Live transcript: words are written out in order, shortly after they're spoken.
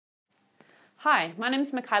Hi, my name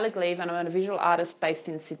is Michaela Gleave and I'm a visual artist based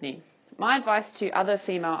in Sydney. My advice to other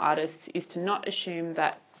female artists is to not assume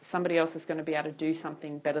that somebody else is going to be able to do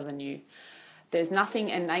something better than you. There's nothing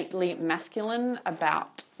innately masculine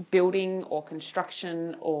about building or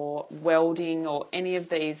construction or welding or any of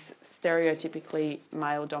these stereotypically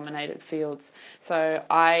male-dominated fields. So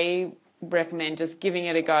I recommend just giving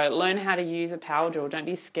it a go. Learn how to use a power drill. Don't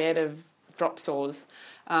be scared of drop saws.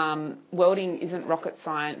 Welding isn't rocket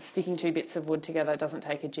science. Sticking two bits of wood together doesn't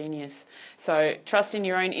take a genius. So trust in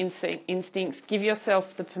your own instincts. Give yourself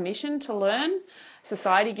the permission to learn.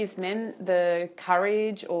 Society gives men the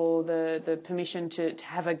courage or the permission to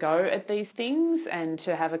have a go at these things and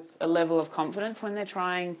to have a level of confidence when they're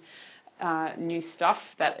trying new stuff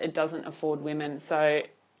that it doesn't afford women. So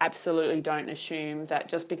absolutely don't assume that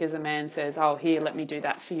just because a man says, oh, here, let me do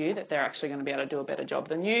that for you, that they're actually going to be able to do a better job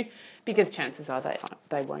than you, because chances are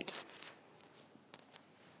they won't.